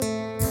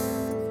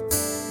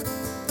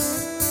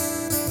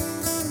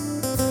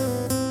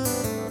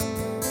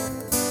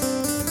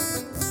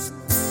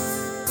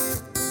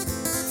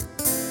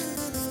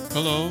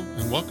Hello,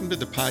 and welcome to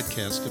the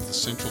podcast of the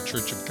Central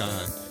Church of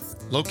God,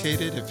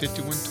 located at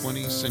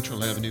 5120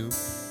 Central Avenue,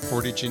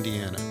 Portage,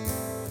 Indiana.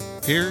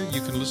 Here,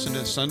 you can listen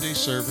to Sunday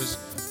service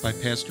by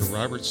Pastor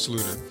Robert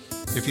Sluder.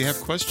 If you have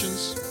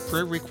questions,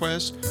 prayer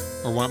requests,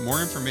 or want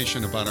more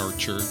information about our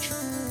church,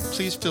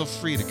 please feel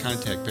free to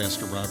contact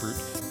Pastor Robert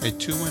at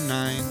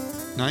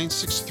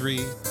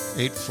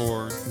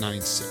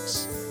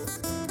 219-963-8496.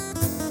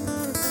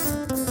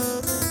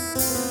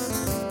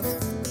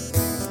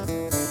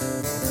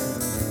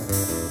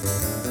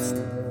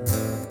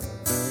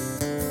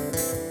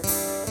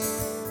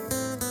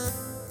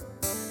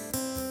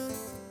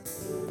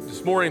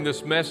 This morning,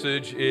 this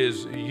message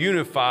is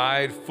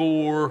unified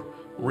for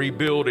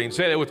rebuilding.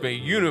 Say that with me,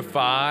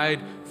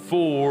 unified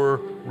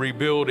for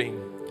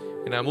rebuilding.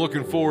 And I'm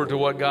looking forward to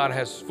what God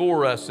has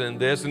for us in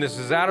this. And this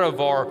is out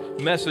of our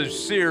message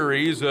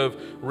series of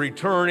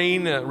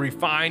returning,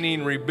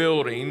 refining,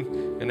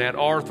 rebuilding, and at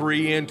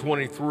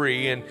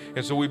R3N23.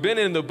 And so we've been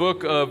in the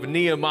book of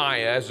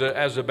Nehemiah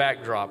as a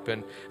backdrop.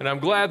 And I'm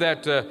glad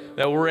that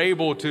we're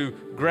able to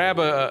grab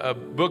a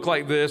book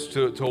like this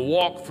to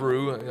walk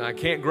through. I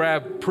can't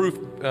grab proof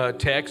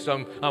text.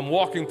 I'm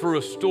walking through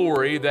a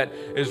story that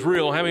is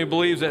real. How many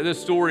believes that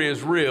this story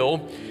is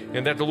real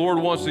and that the Lord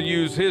wants to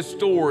use His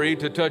story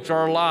to touch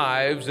our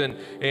lives and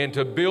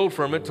to build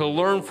from it, to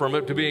learn from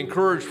it, to be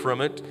encouraged from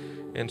it?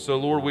 And so,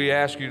 Lord, we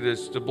ask you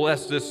to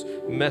bless this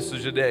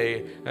message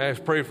today. I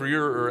ask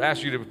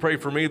you to pray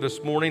for me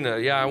this morning.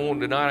 I won't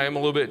deny I am a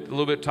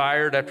little bit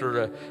tired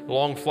after a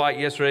long flight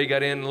yesterday.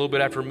 Got in a little bit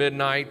after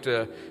midnight,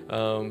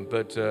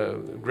 but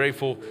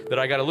grateful that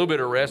I got a little bit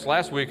of rest.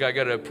 Last week I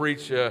got to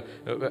preach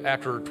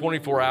after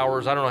 24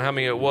 hours. I don't know how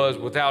many it was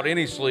without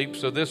any sleep.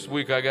 So this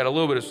week I got a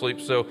little bit of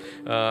sleep. So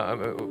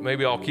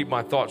maybe I'll keep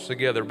my thoughts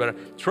together. But I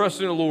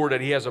trust in the Lord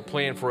that He has a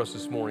plan for us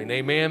this morning.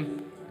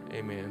 Amen.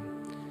 Amen.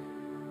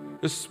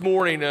 This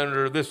morning,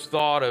 under this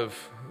thought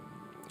of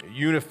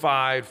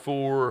unified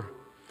for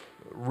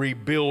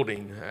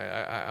rebuilding,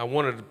 I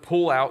wanted to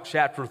pull out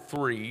chapter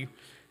 3,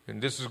 and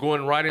this is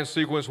going right in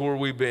sequence where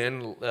we've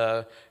been,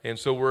 and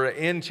so we're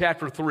in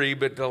chapter 3,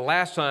 but the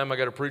last time I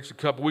got to preach a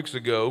couple weeks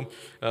ago,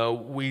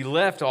 we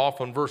left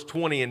off on verse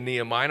 20 in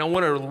Nehemiah, and I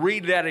want to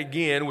read that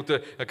again with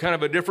a kind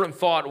of a different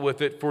thought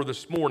with it for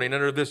this morning,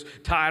 under this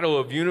title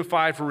of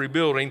Unified for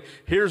Rebuilding.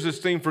 Here's this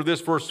theme for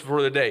this verse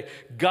for the day.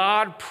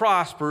 God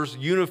prospers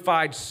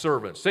unified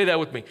servants. Say that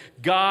with me.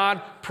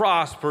 God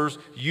prospers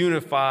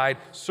unified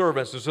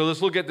servants. And so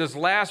let's look at this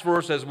last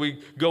verse as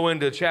we go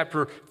into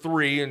chapter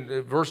 3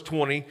 and verse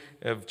 20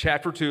 of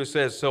chapter 2. It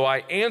says, "So I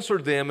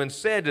answered them and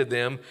said to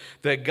them,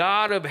 the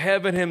God of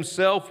heaven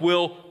Himself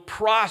will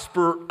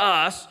prosper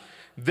us.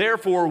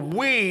 Therefore,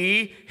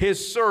 we,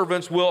 His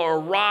servants, will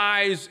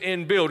arise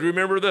and build." You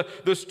remember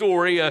the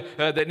story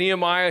that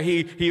Nehemiah,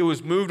 he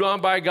was moved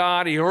on by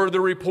God. He heard the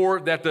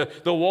report that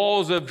the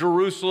walls of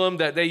Jerusalem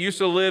that they used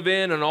to live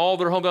in and all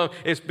their homes,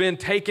 it's been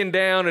taken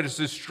down and it's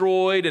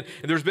destroyed. And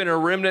there's been a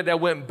remnant that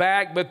went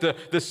back, but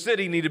the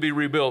city needed to be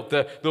rebuilt.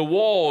 The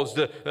walls,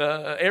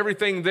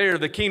 everything there,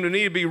 the kingdom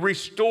needed to be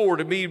restored,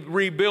 to be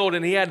rebuilt.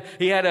 And he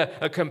had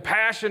a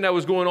compassion that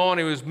was going on.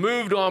 He was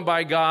moved on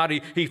by God.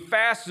 He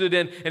fasted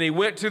and he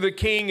went to the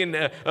king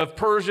of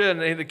Persia,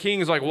 and the king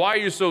is like, "Why are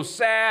you so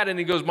sad?" And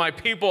he goes, "My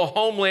people,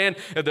 homeland,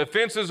 the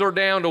fences are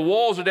down, the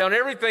walls are down,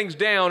 everything's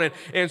down."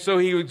 And so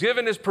he was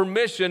given his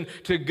permission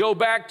to go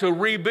back to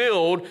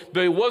rebuild,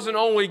 but he wasn't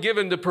only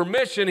given the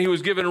permission, he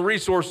was given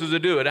resources to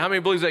do it. How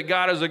many believes that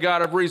God is a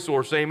God of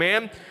resource?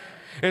 Amen?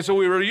 And so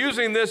we were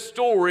using this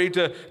story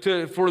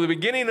for the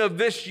beginning of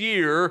this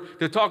year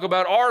to talk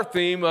about our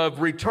theme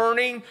of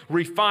returning,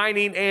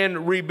 refining,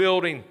 and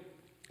rebuilding.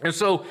 And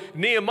so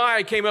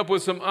Nehemiah came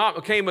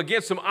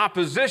against some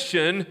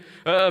opposition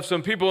of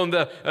some people in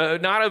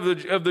not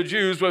of the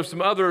Jews, but of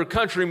some other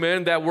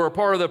countrymen that were a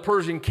part of the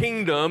Persian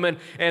kingdom, and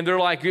they're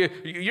like,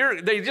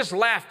 they just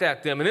laughed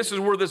at them. And this is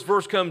where this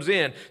verse comes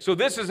in. So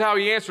this is how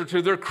he answered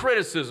to their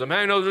criticism.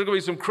 I know there's going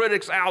to be some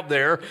critics out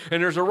there,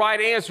 and there's a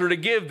right answer to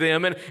give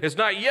them, and it's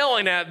not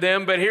yelling at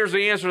them, but here's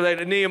the answer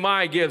that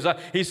Nehemiah gives.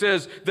 He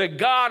says, "The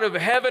God of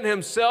heaven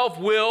Himself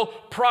will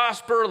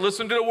prosper."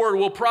 Listen to the word,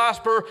 will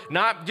prosper,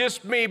 not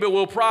just me, but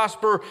will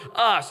prosper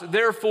us.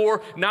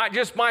 Therefore, not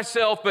just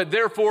myself, but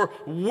therefore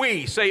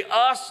we. Say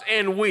us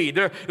and we.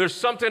 There's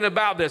something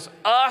about this.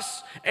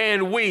 Us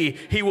and we.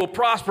 He will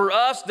prosper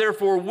us.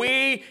 Therefore,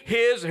 we,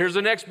 His, here's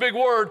the next big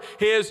word,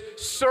 His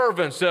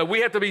servants. We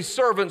have to be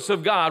servants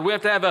of God. We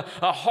have to have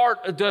a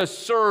heart to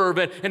serve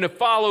and to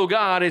follow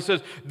God. He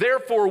says,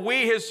 therefore,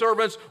 we, His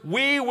servants,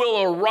 we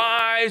will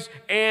arise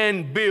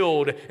and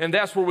build. And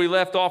that's where we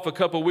left off a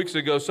couple weeks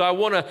ago. So I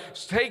want to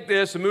take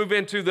this and move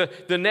into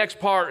the next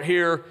part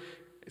here.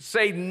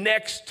 Say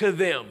next to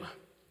them.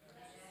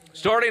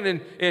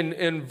 Starting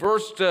in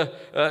verse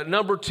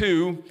number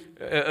 2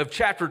 of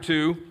chapter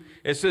 2,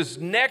 it says,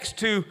 "Next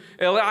to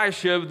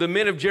Elisha, the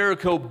men of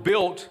Jericho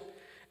built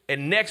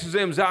and next to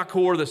them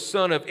Zachor, the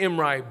son of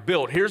Imri,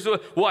 built. Here's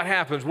what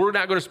happens. We're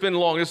not going to spend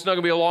long. This is not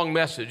going to be a long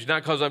message,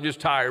 not because I'm just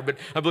tired, but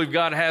I believe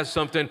God has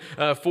something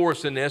for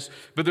us in this.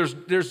 But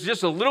there's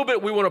just a little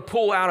bit we want to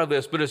pull out of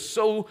this, but it's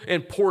so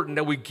important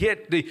that we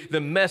get the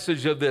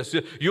message of this.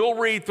 You'll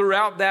read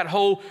throughout that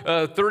whole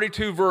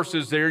 32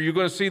 verses there. You're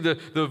going to see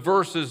the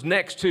verses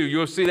next to.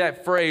 You'll see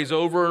that phrase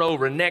over and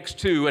over, next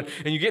to, and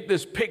you get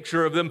this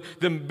picture of them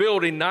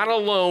building not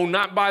alone,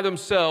 not by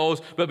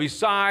themselves, but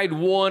beside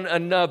one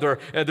another.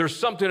 There's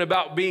something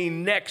about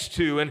being next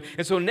to. And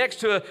so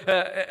next to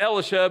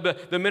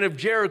Elishab, the men of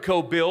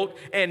Jericho built,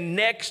 and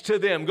next to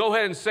them. Go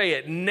ahead and say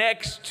it.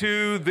 Next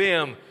to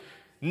them.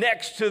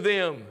 Next to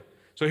them.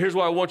 So here's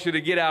what I want you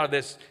to get out of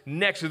this.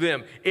 Next to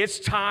them. It's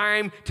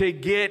time to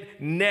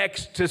get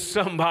next to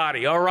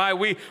somebody, all right?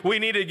 We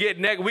need to get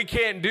next. We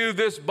can't do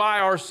this by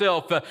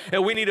ourselves,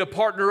 and we need to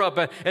partner up.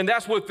 And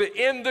that's what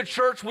in the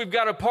church, we've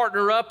got to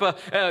partner up.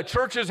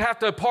 Churches have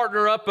to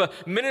partner up.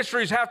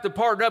 Ministries have to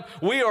partner up.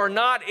 We are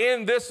not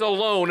in this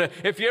alone.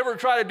 If you ever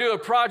try to do a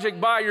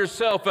project by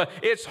yourself,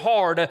 it's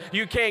hard.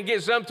 You can't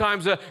get,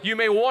 sometimes you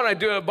may want to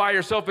do it by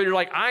yourself, but you're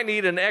like, I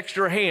need an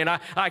extra hand.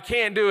 I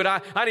can't do it.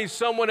 I need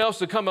someone else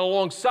to come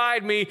alongside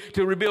me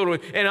to rebuild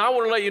with. And I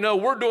want to let you know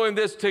we're doing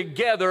this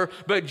together,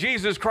 but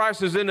Jesus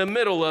Christ is in the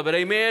middle of it.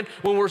 Amen.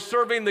 When we're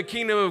serving the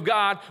kingdom of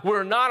God,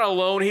 we're not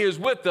alone. He is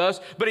with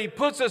us, but he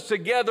puts us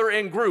together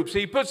in groups.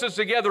 He puts us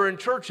together in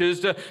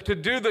churches to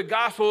do the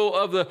gospel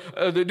of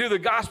do the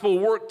gospel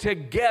work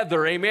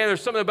together. Amen.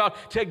 There's something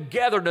about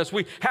togetherness.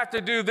 We have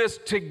to do this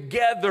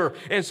together.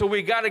 And so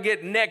we got to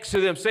get next to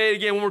them. Say it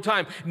again one more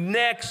time.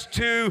 Next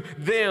to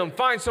them.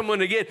 Find someone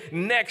to get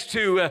next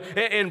to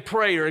in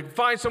prayer.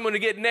 Find someone to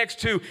get next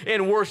to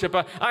in worship.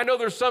 I know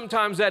there's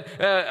sometimes that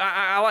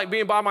I like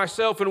being by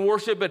myself in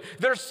worship, but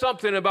there's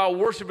something about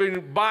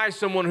worshiping by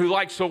someone who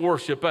likes to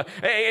worship.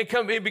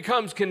 It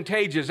becomes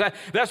contagious.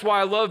 That's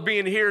why I love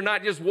being here,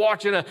 not just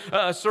watching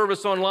a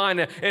service online.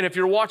 And if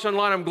you're watching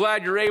online, I'm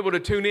glad you're able to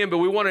tune in, but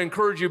we want to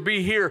encourage you to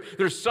be here.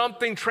 There's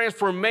something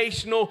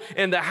transformational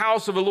in the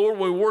house of the Lord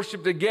when we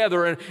worship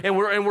together, and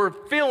we're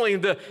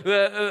feeling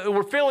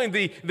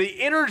the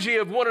energy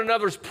of one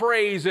another's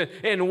praise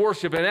and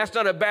worship, and that's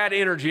not a bad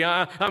energy.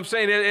 I'm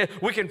saying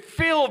we can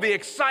feel the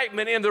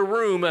excitement in the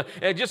room.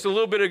 And just a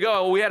little bit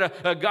ago, we had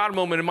a God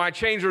moment, and my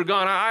chains are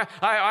gone.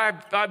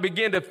 I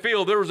began to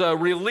feel there was a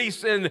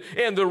release in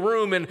the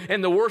room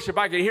and the worship.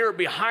 I could hear it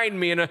behind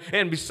me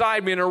and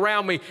beside me and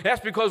around me.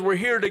 That's because we're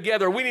here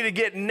together. We need to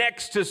get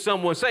next to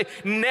someone. Say,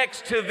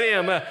 next to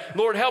them.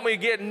 Lord, help me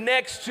get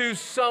next to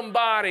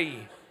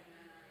somebody.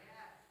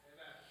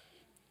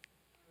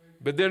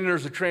 But then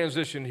there's a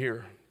transition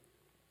here.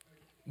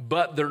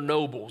 But they're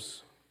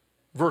nobles.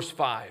 Verse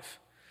 5.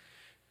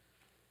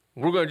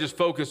 We're going to just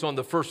focus on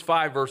the first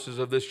 5 verses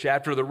of this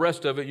chapter. The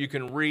rest of it you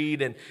can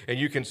read and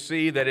you can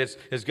see that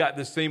it's got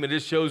this theme. It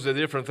just shows the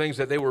different things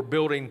that they were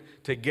building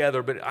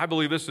together. But I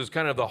believe this is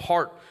kind of the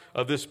heart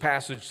of this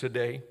passage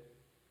today.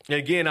 And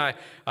again,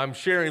 I'm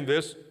sharing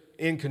this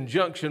in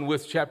conjunction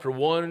with chapter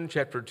 1,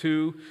 chapter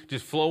 2,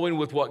 just flowing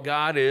with what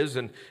God is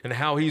and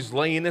how he's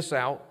laying this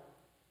out.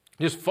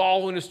 Just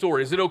following the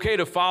story. Is it okay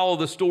to follow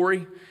the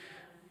story?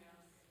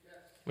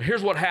 Well,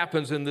 here's what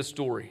happens in this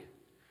story.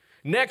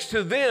 Next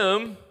to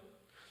them,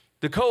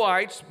 the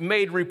Kohites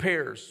made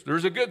repairs.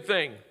 There's a good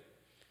thing.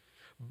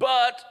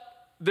 But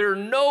their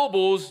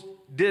nobles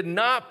did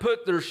not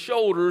put their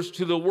shoulders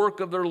to the work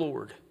of their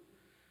Lord.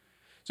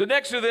 So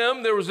next to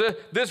them, there was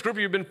this group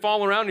you've been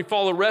following around. You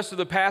follow the rest of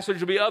the passage.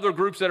 There'll be other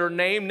groups that are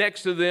named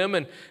next to them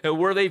and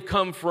where they've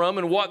come from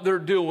and what they're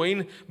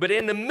doing. But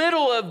in the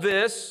middle of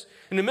this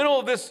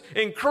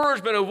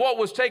encouragement of what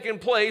was taking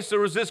place, there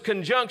was this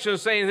conjunction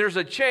saying there's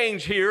a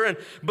change here,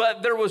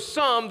 but there was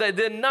some that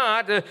did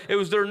not. It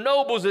was their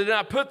nobles that did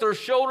not put their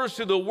shoulders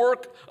to the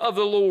work of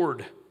the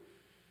Lord.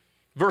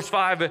 Verse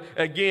 5,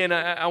 again,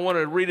 I want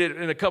to read it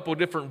in a couple of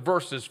different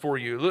verses for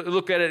you.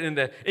 Look at it in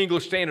the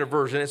English Standard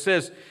Version. It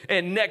says,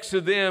 and next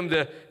to them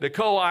the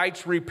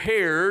Kohites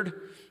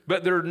repaired,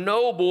 but their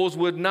nobles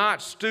would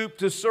not stoop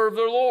to serve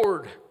their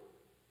Lord.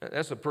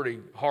 That's a pretty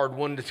hard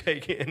one to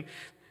take in.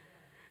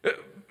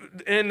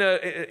 In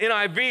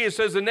NIV, it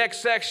says the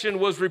next section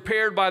was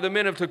repaired by the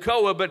men of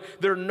Tekoa, but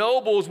their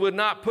nobles would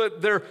not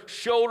put their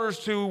shoulders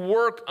to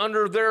work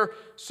under their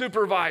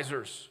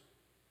supervisors.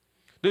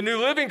 The New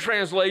Living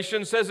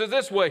Translation says it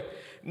this way.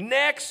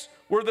 Next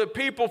were the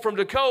people from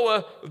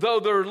Tekoa, though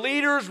their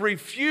leaders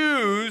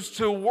refused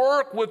to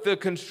work with the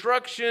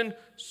construction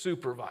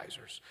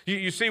supervisors.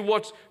 You see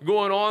what's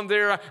going on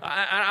there?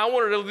 I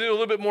wanted to do a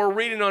little bit more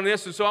reading on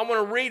this, and so I'm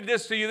going to read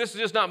this to you. This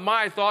is just not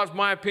my thoughts,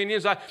 my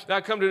opinions. I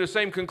come to the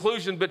same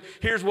conclusion, but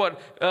here's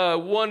what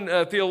one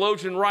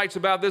theologian writes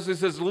about this. It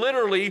says,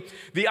 literally,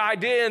 the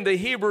idea in the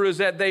Hebrew is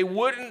that they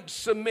wouldn't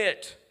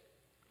submit.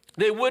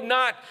 They would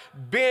not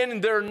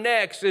bend their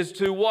necks as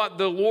to what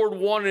the Lord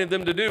wanted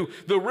them to do.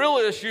 The real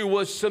issue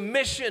was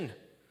submission.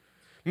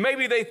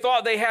 Maybe they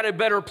thought they had a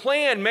better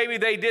plan. Maybe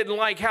they didn't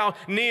like how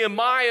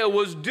Nehemiah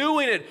was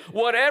doing it.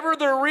 Whatever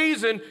the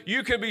reason,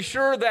 you can be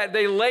sure that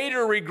they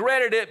later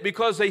regretted it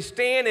because they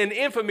stand in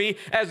infamy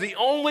as the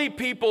only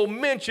people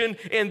mentioned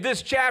in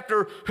this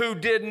chapter who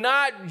did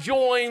not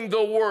join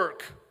the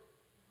work.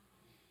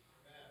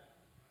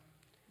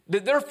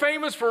 That they're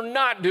famous for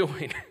not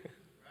doing.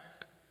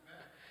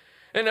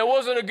 And it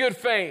wasn't a good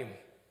fame.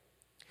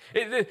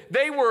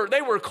 They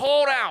were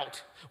called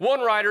out.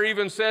 One writer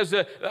even says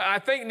that I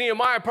think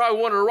Nehemiah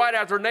probably wanted to write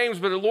out their names,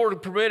 but the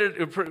Lord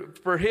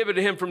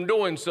prohibited him from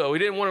doing so. He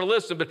didn't want to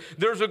listen. But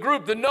there's a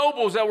group, the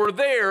nobles that were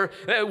there,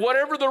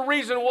 whatever the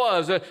reason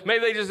was. Maybe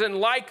they just didn't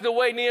like the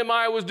way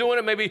Nehemiah was doing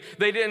it. Maybe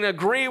they didn't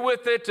agree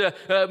with it.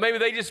 Maybe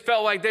they just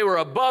felt like they were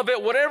above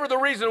it. Whatever the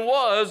reason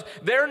was,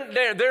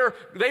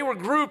 they were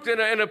grouped in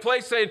a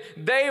place saying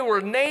they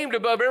were named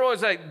above everyone.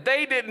 It's like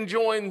they didn't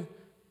join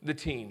the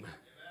team.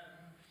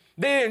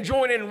 They didn't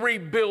join in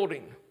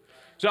rebuilding.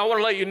 So I want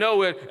to let you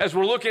know, as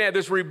we're looking at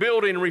this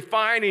rebuilding,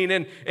 refining,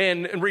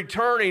 and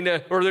returning,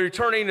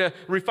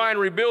 refine,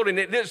 rebuilding,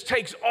 this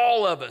takes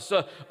all of us.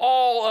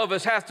 All of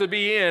us have to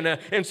be in.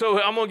 And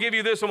so I'm going to give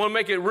you this. I'm going to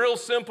make it real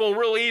simple,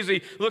 real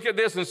easy. Look at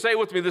this and say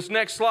with me, this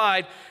next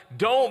slide,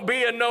 don't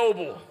be a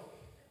noble.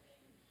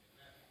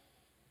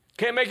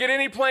 Can't make it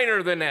any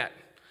plainer than that.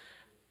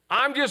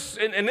 I'm just,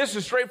 and this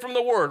is straight from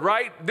the Word,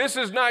 right? This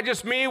is not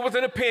just me with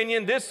an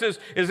opinion. Is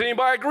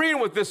anybody agreeing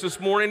with this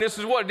morning? This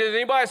is what, did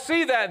anybody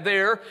see that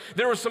there?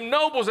 There were some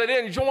nobles that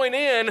didn't join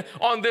in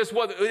on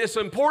this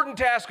important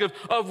task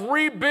of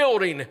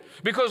rebuilding.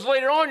 Because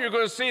later on you're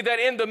going to see that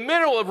in the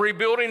middle of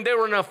rebuilding, they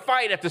were in a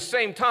fight at the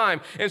same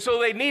time. And so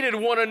they needed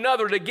one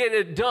another to get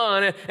it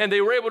done. And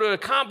they were able to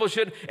accomplish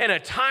it in a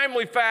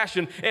timely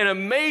fashion, an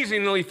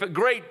amazingly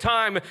great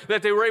time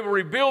that they were able to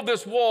rebuild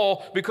this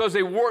wall because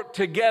they worked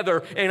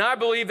together. And I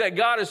believe that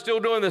God is still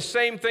doing the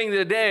same thing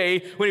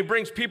today when he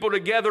brings people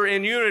together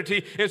in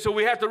unity. And so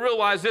we have to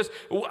realize this.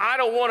 I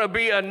don't want to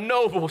be a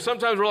noble.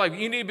 Sometimes we're like,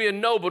 you need to be a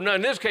noble. No,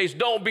 in this case,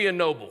 don't be a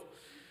noble.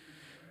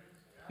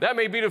 That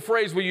may be the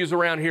phrase we use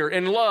around here.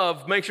 In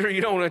love, make sure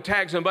you don't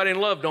attack somebody. In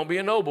love, don't be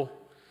a noble.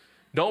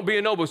 Don't be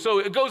a noble. So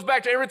it goes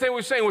back to everything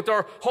we're saying with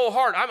our whole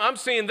heart. I'm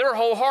seeing their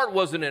whole heart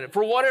wasn't in it.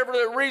 For whatever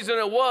the reason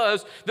it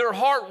was, their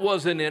heart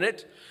wasn't in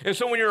it. And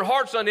so when your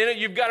heart's not in it,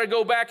 you've got to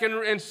go back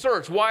and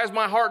search. Why is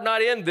my heart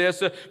not in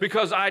this?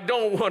 Because I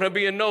don't want to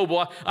be a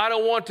noble. I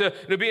don't want to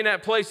be in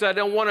that place. I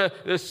don't want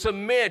to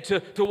submit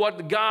to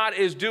what God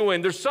is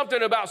doing. There's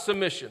something about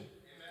submission.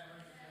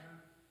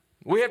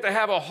 We have to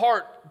have a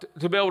heart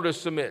to be able to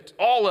submit.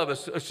 All of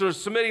us are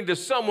submitting to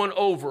someone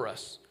over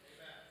us.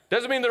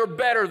 Doesn't mean they're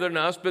better than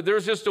us, but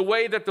there's just a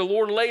way that the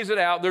Lord lays it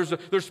out. There's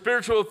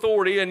spiritual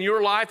authority in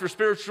your life, there's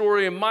spiritual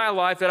authority in my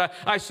life that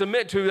I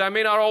submit to, that I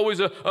may not always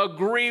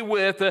agree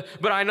with,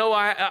 but I know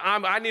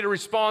I need to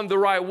respond the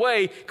right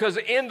way, because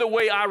in the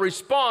way I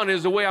respond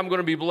is the way I'm going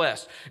to be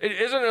blessed.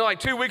 Isn't it like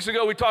 2 weeks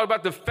ago we talked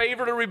about the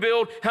favor to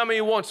rebuild? How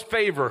many wants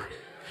favor?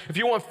 If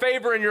you want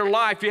favor in your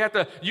life, you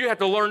have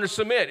to learn to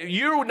submit.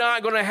 You're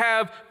not going to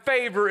have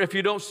favor if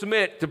you don't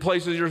submit to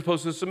places you're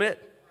supposed to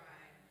submit.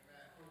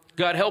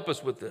 God help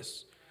us with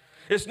this.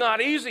 It's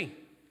not easy.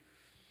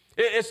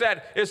 It's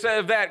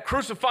that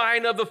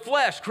crucifying of the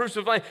flesh,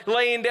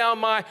 laying down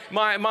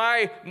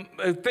my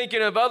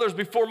thinking of others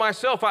before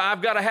myself.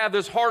 I've got to have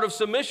this heart of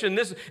submission.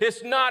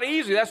 It's not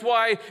easy. That's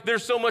why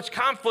there's so much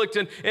conflict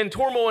and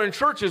turmoil in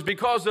churches,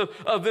 because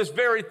of this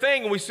very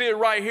thing. We see it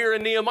right here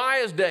in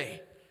Nehemiah's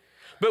day.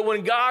 But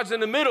when God's in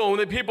the middle, when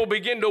the people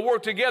begin to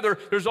work together,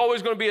 there's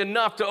always going to be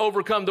enough to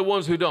overcome the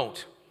ones who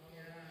don't.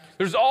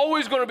 There's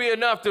always going to be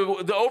enough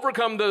to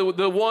overcome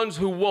the ones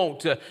who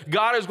won't.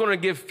 God is going to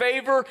give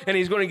favor, and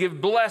he's going to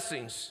give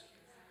blessings.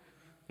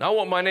 Now, I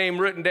want my name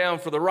written down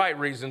for the right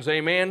reasons,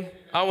 amen?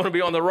 I want to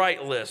be on the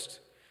right list.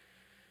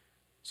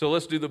 So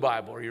let's do the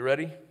Bible. Are you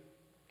ready?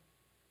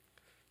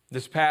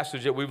 This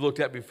passage that we've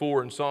looked at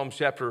before in Psalms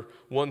chapter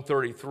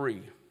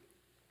 133.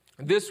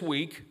 This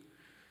week,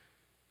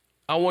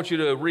 I want you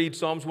to read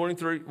Psalms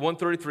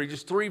 133,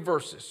 just 3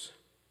 verses.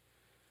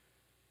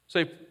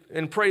 Say,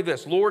 and pray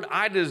this: Lord,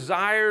 I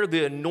desire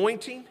the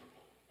anointing,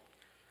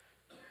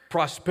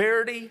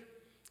 prosperity,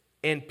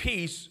 and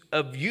peace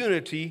of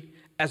unity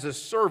as a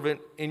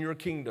servant in your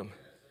kingdom.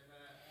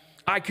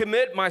 I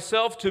commit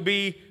myself to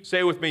be,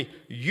 say with me,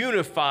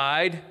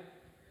 unified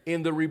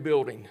in the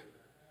rebuilding.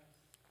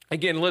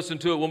 Again, listen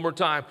to it one more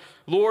time.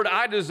 Lord,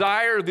 I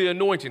desire the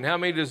anointing. How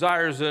many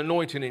desires the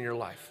anointing in your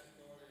life?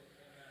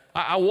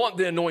 I want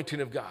the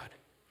anointing of God.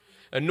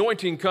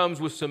 Anointing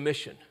comes with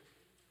submission.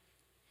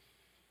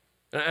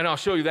 And I'll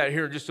show you that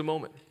here in just a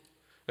moment.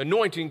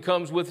 Anointing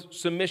comes with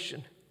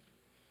submission.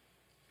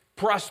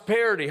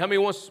 Prosperity. How many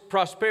wants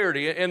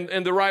prosperity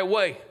in the right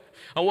way?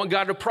 I want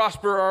God to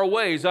prosper our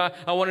ways. I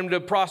want him to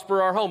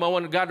prosper our home. I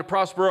want God to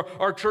prosper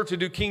our church to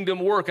do kingdom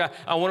work.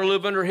 I want to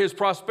live under his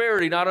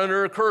prosperity, not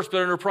under a curse,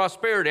 but under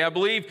prosperity. I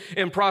believe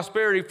in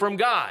prosperity from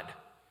God.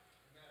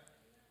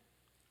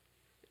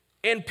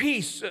 And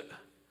peace.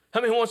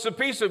 How many wants the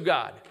peace of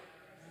God?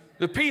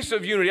 The peace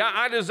of unity.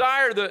 I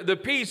desire the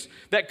peace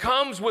that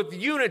comes with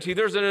unity.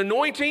 There's an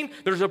anointing,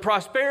 there's a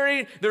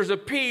prosperity, there's a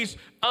peace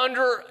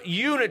under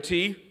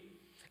unity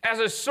as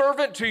a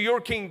servant to your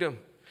kingdom.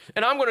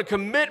 And I'm going to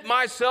commit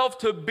myself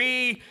to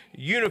be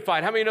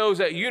unified. How many knows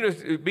that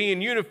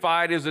being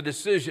unified is a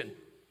decision?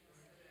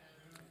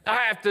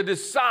 I have to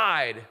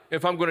decide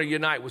if I'm going to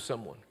unite with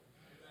someone.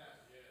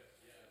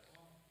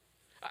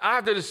 I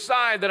have to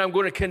decide that I'm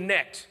going to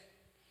connect.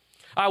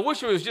 I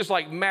wish it was just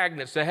like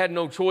magnets that had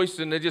no choice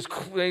and they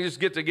just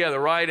get together,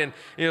 right? And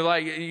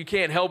like you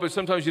can't help it.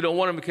 Sometimes you don't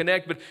want them to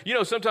connect, but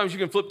sometimes you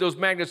can flip those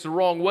magnets the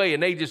wrong way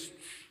and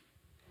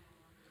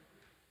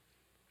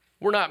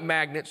we're not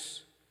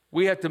magnets.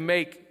 We have to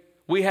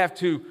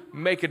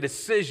make a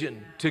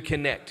decision to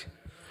connect.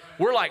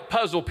 We're like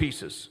puzzle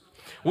pieces.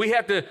 We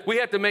have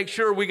to make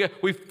sure we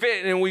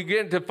fit and we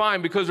get to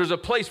find, because there's a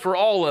place for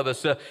all of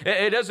us.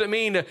 It doesn't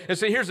mean, and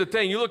so here's the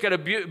thing, you look at a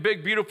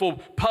big, beautiful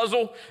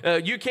puzzle,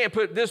 you can't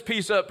put this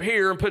piece up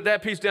here and put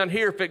that piece down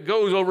here. If it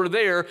goes over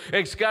there,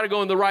 it's got to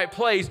go in the right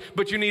place,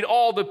 but you need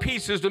all the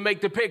pieces to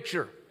make the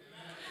picture.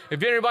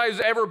 If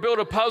anybody's ever built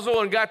a puzzle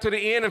and got to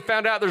the end and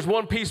found out there's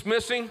one piece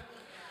missing,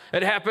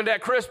 it happened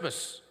at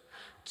Christmas.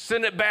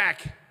 Send it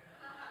back.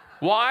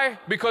 Why?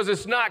 Because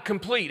it's not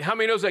complete. How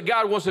many knows that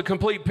God wants a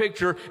complete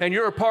picture and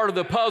you're a part of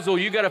the puzzle?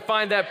 You got to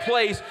find that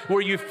place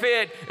where you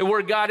fit and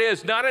where God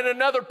is, not in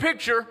another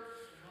picture.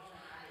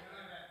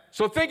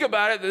 So think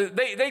about it.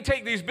 They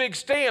take these big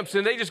stamps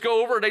and they just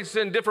go over, they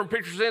send different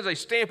pictures in, they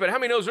stamp it. How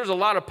many knows there's a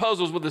lot of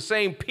puzzles with the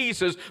same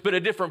pieces but a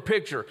different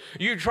picture?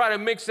 You try to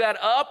mix that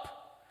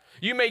up,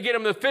 you may get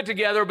them to fit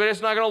together, but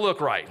it's not going to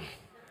look right.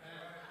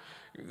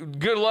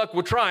 Good luck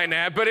with trying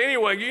that. But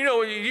anyway,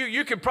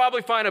 you could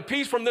probably find a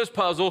piece from this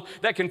puzzle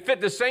that can fit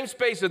the same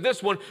space as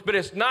this one, but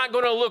it's not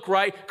going to look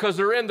right because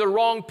they're in the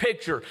wrong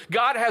picture.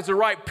 God has the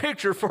right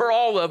picture for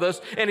all of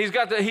us, and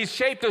He's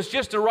shaped us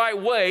just the right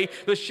way,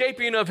 the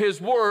shaping of His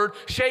Word,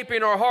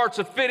 shaping our hearts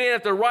to fit in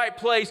at the right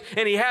place,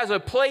 and He has a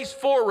place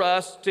for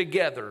us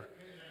together.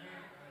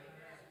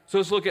 So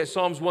let's look at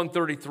Psalms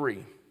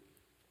 133.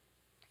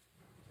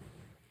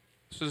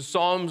 This is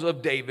Psalms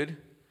of David.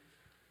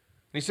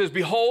 He says,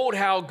 behold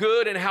how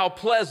good and how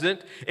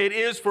pleasant it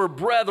is for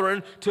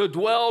brethren to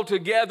dwell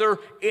together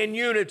in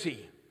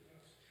unity.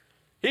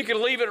 He could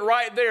leave it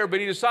right there, but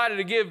he decided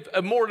to give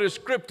a more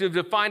descriptive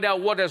to find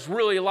out what it's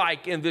really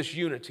like in this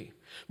unity.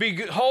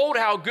 Behold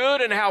how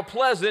good and how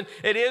pleasant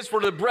it is for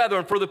the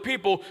brethren, for the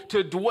people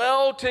to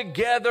dwell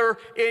together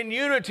in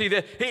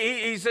unity.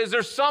 He says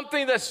there's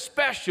something that's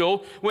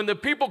special when the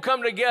people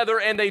come together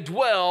and they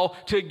dwell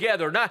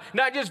together. Not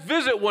just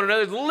visit one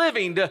another,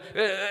 living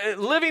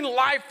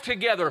life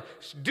together,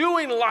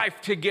 doing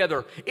life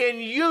together in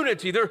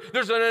unity.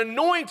 There's an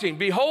anointing.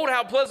 Behold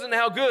how pleasant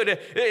and how good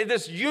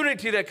this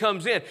unity that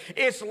comes in.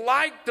 It's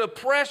like the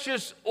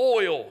precious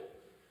oil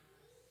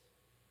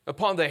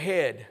upon the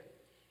head,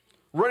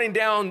 running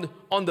down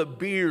on the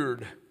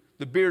beard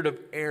of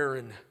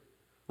Aaron,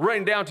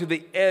 running down to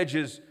the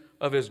edges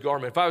of his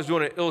garment. If I was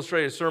doing an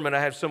illustrated sermon,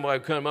 I have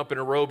somebody come up in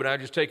a robe and I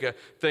just take a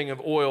thing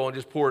of oil and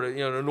just pour it,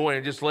 anoint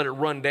and just let it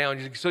run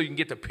down so you can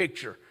get the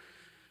picture.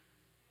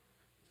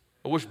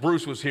 I wish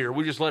Bruce was here.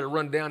 We just let it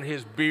run down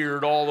his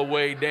beard all the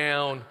way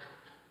down.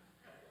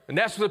 And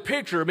that's the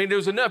picture. I mean, there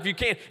was enough.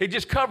 It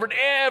just covered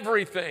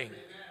everything.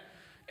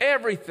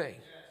 Everything.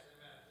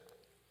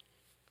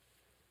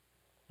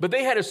 But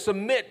they had to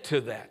submit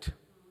to that.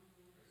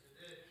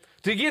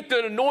 To get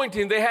the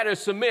anointing, they had to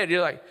submit.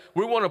 You're like,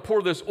 we want to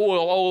pour this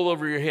oil all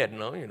over your head.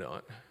 No, you're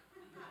not.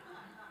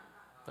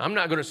 I'm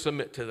not going to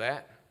submit to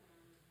that.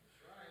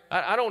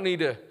 I don't need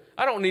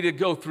to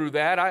go through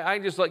that. I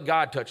just let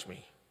God touch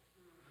me.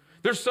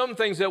 There's some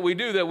things that we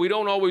do that we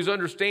don't always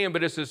understand,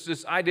 but it's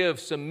this idea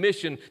of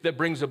submission that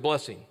brings a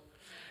blessing.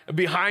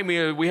 Behind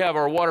me, we have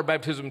our water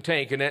baptism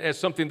tank, and it's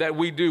something that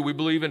we do. We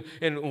believe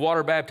in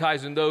water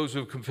baptizing those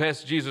who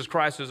confess Jesus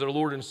Christ as their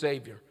Lord and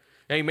Savior.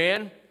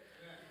 Amen?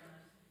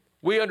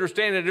 We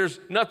understand that there's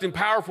nothing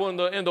powerful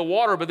in the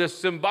water, but this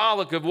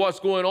symbolic of what's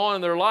going on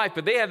in their life.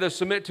 But they had to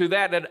submit to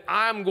that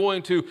I'm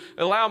going to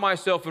allow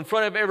myself in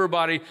front of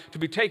everybody to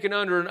be taken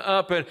under and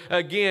up, and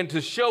again,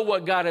 to show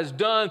what God has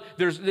done.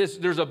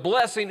 There's a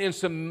blessing in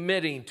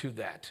submitting to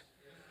that.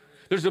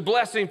 There was a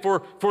blessing for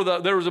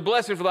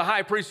the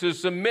high priest to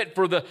submit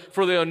for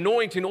the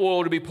anointing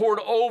oil to be poured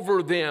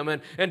over them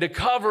and to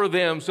cover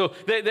them. So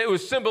it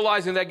was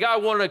symbolizing that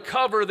God wanted to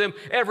cover them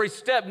every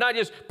step, not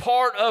just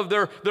part of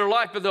their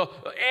life, but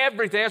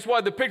everything. That's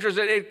why the pictures,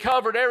 it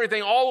covered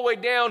everything, all the way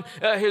down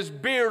his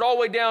beard, all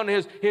the way down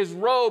his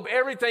robe.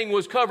 Everything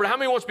was covered. How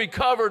many wants to be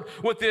covered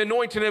with the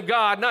anointing of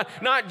God?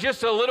 Not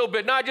just a little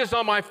bit, not just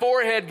on my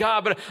forehead,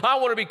 God, but I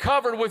want to be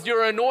covered with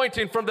your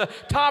anointing from the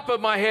top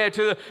of my head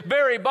to the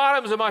very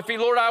bottom of my feet.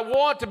 Lord, I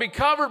want to be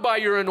covered by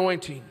your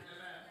anointing.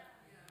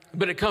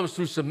 But it comes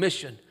through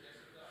submission.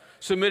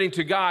 Submitting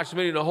to God,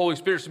 submitting to the Holy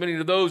Spirit, submitting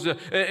to those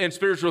in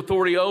spiritual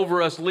authority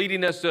over us,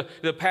 leading us to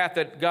the path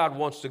that God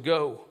wants to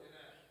go.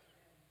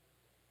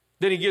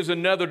 Then he gives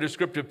another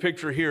descriptive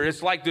picture here.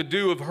 It's like the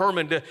dew of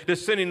Hermon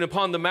descending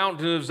upon the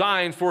mountain of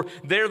Zion, for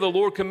there the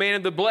Lord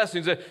commanded the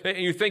blessings. And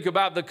you think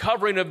about the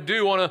covering of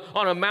dew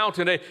on a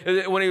mountain.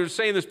 When he was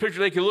saying this picture,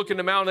 they could look in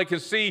the mountain, they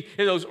could see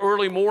in those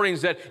early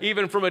mornings that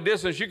even from a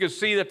distance, you could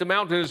see that the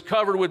mountain is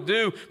covered with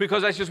dew,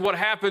 because that's just what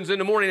happens in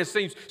the morning. It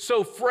seems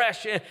so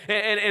fresh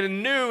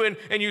and new,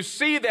 and you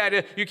see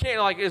that. You can't,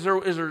 like, is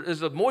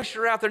there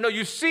moisture out there? No,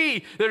 you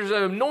see there's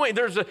an anointing,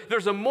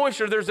 there's a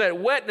moisture, there's that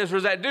wetness,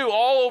 there's that dew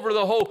all over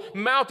the whole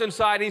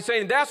mountainside. And he's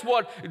saying that's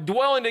what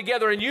dwelling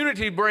together in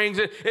unity brings.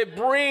 It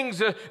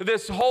brings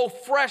this whole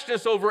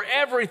freshness over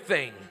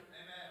everything. Amen.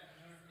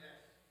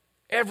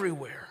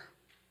 Everywhere.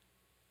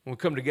 When we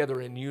come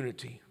together in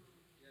unity.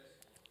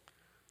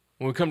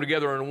 When we come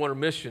together in one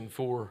mission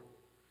for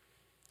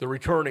the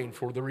returning,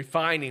 for the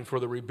refining, for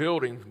the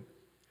rebuilding.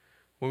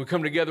 When we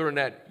come together in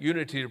that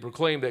unity to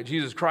proclaim that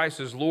Jesus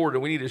Christ is Lord,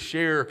 and we need to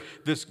share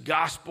this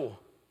gospel.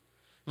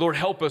 Lord,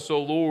 help us,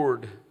 O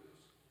Lord,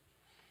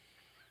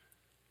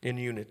 in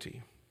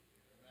unity.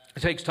 It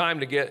takes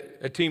time to get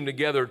a team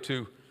together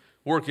to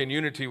work in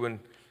unity. When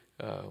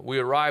we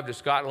arrived to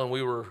Scotland,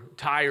 we were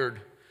tired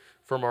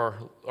from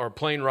our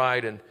plane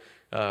ride, and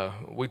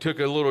we took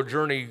a little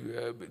journey.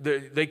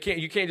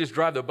 You can't just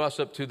drive the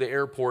bus up to the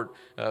airport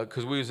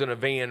because we was in a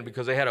van,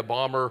 because they had a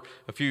bomber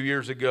a few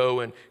years ago,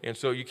 and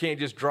so you can't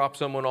just drop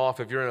someone off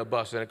if you're in a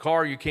bus. In a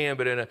car you can,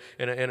 but in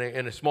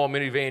a small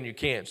minivan you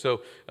can't.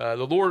 So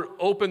the Lord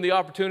opened the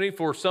opportunity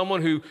for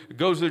someone who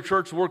goes to the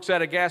church, works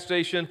at a gas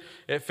station.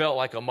 It felt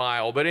like a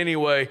mile, but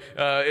anyway,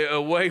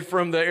 away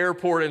from the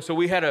airport, and so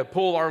we had to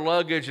pull our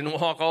luggage and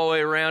walk all the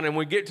way around. And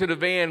we get to the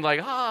van, like,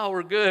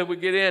 we're good. We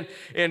get in,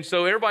 and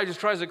so everybody just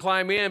tries to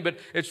climb in, but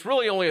it's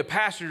really only a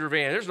passenger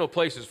van. There's no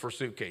places for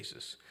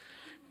suitcases.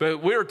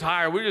 But we were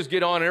tired. We just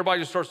get on, and everybody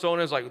just starts throwing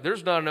in. It's like,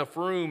 there's not enough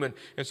room. And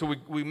so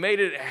we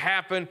made it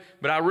happen.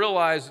 But I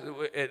realized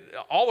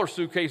all our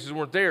suitcases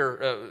weren't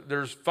there.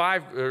 There's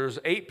 5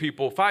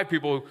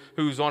 people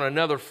who's on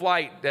another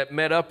flight that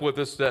met up with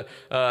us.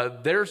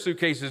 Their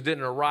suitcases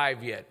didn't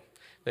arrive yet.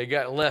 They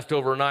got left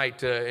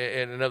overnight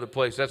in another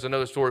place. That's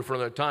another story for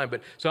another time.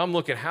 But so I'm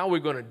looking, how are we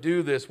going to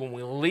do this when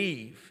we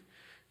leave?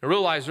 I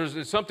realized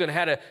something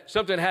had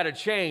to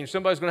change.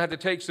 Somebody's going to have to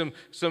take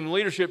some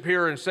leadership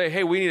here and say,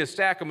 hey, we need to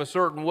stack them a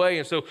certain way.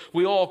 And so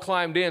we all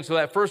climbed in. So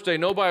that first day,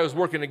 nobody was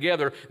working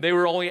together. They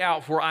were only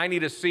out for, I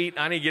need a seat.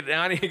 I need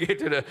to get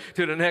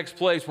to the next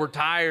place. We're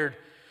tired.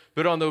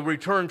 But on the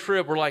return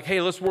trip, we're like,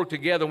 hey, let's work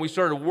together. And we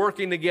started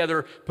working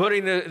together,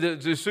 putting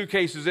the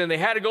suitcases in. They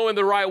had to go in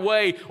the right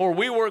way, or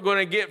we weren't going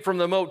to get from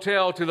the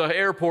motel to the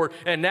airport.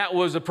 And that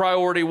was the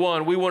priority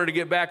one. We wanted to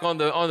get back on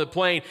the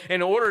plane.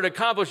 And in order to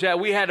accomplish that,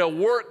 we had to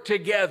work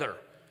together.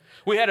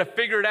 We had to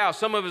figure it out.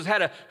 Some of us had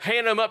to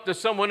hand them up to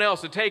someone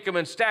else to take them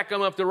and stack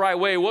them up the right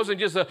way. It wasn't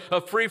just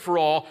a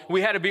free-for-all. We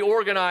had to be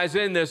organized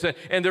in this.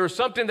 And there was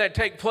something that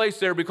took place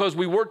there because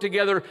we worked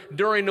together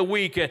during the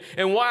week.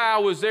 And while I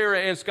was there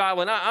in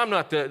Scotland, I'm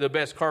not the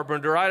best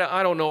carpenter.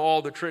 I don't know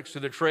all the tricks to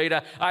the trade.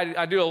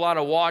 I do a lot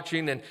of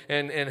watching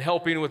and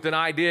helping with an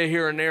idea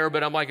here and there.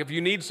 But I'm like, if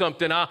you need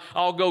something,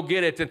 I'll go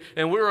get it.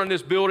 And we were in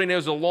this building. It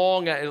was a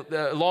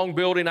long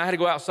building. I had to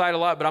go outside a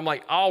lot. But I'm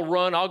like, I'll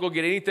run. I'll go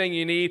get anything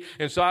you need.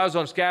 And so I was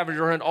on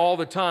scavenger hunt all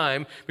the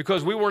time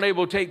because we weren't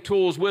able to take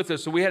tools with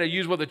us, so we had to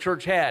use what the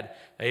church had.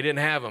 They didn't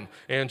have them,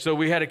 and so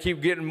we had to keep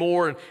getting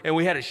more, and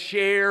we had to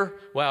share.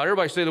 Wow,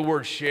 everybody say the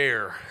word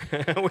share.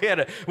 we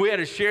had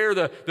to share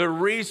the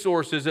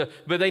resources,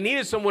 but they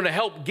needed someone to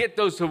help get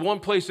those to one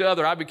place or the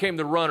other. I became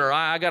the runner.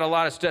 I got a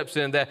lot of steps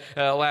in that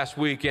last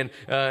week and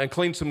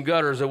cleaned some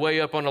gutters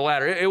way up on the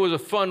ladder. It was a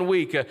fun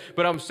week,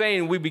 but I'm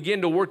saying we began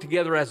to work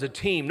together as a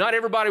team. Not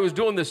everybody was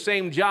doing the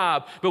same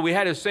job, but we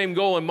had the same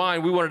goal in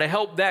mind. We wanted to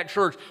help that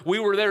church. We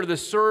were there to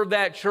serve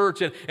that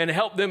church and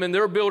help them in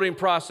their building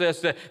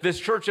process. This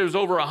church that was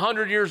over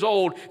 100 years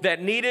old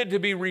that needed to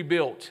be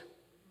rebuilt.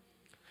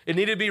 It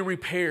needed to be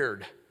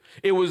repaired.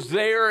 It was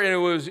there and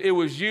it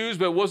was used,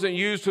 but it wasn't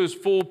used to its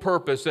full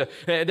purpose.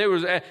 There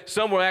was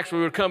someone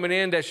actually were coming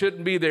in that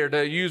shouldn't be there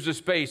to use the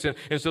space.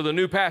 And so the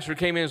new pastor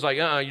came in and was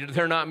like,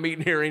 they're not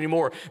meeting here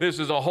anymore. This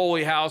is a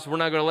holy house. We're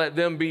not going to let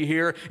them be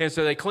here. And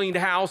so they cleaned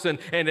house and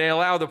they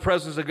allowed the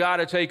presence of God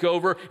to take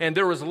over. And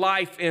there was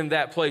life in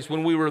that place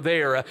when we were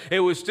there. It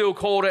was still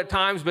cold at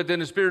times, but then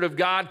the Spirit of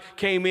God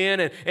came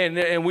in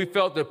and we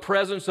felt the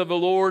presence of the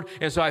Lord.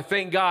 And so I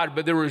thank God,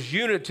 but there was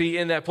unity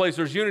in that place.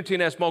 There's unity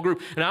in that small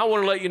group. And I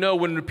want to let you know,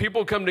 when the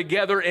people come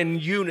together in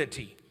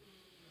unity,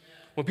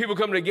 when people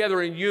come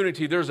together in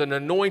unity, there's an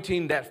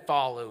anointing that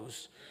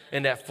follows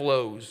and that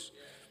flows.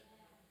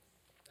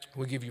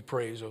 We give you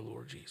praise, O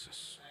Lord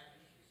Jesus.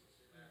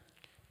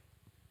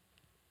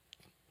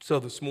 So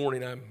this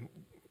morning, I'm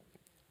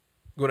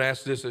going to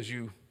ask this as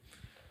you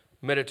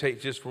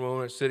meditate just for a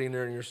moment, sitting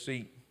there in your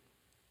seat.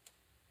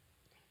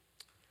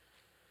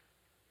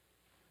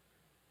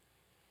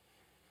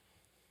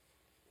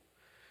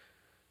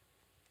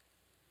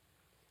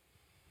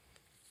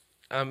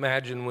 I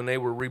imagine when they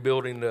were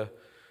rebuilding the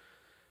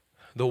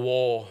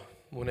wall,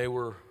 when they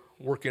were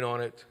working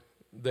on it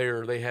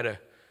there, they had to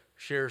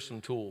share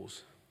some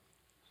tools.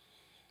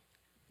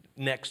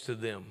 next to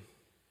them.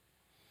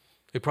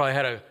 They probably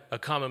had a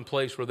common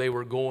place where they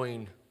were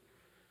going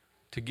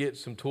to get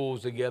some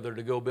tools together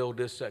to go build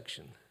this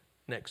section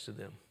next to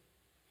them.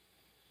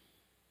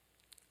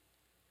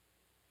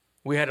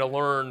 We had to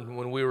learn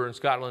when we were in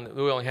Scotland,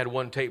 we only had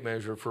one tape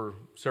measure for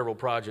several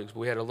projects, but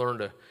we had to learn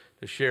to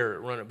share it,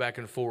 run it back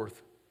and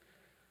forth.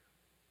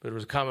 But it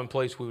was a common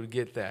place we would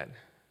get that.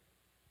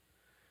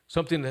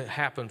 Something that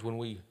happens when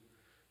we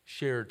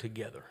share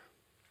together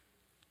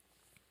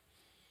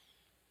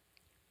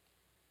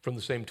from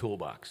the same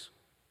toolbox.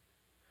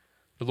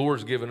 The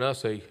Lord's given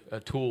us a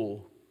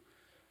tool,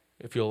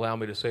 if you'll allow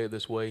me to say it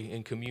this way,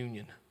 in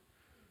communion.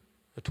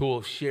 A tool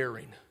of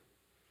sharing.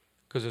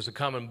 Because it's a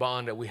common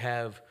bond that we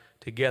have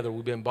together.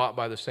 We've been bought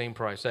by the same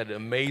price. That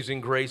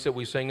amazing grace that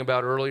we sang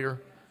about earlier,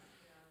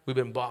 we've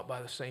been bought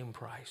by the same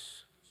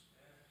price.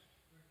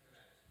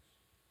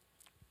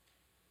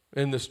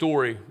 In the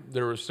story,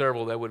 there were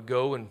several that would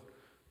go and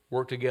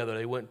work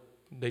together.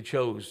 They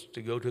chose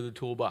to go to the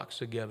toolbox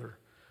together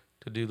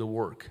to do the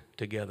work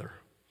together.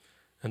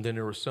 And then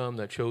there were some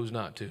that chose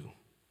not to.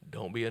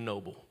 Don't be a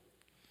noble.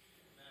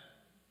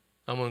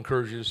 I'm going to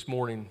encourage you this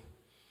morning.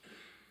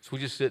 So we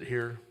just sit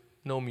here,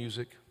 no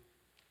music.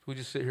 We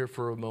just sit here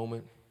for a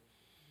moment.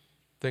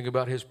 Think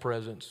about his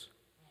presence.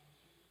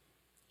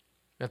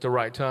 At the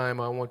right time,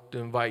 I want to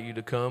invite you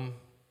to come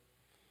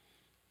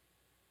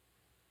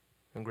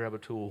and grab a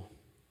tool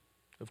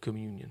of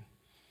communion.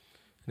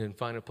 And then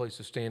find a place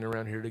to stand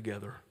around here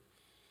together.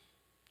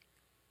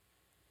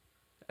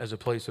 As a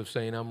place of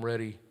saying, I'm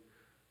ready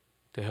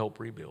to help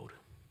rebuild.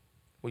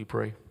 Will you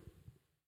pray?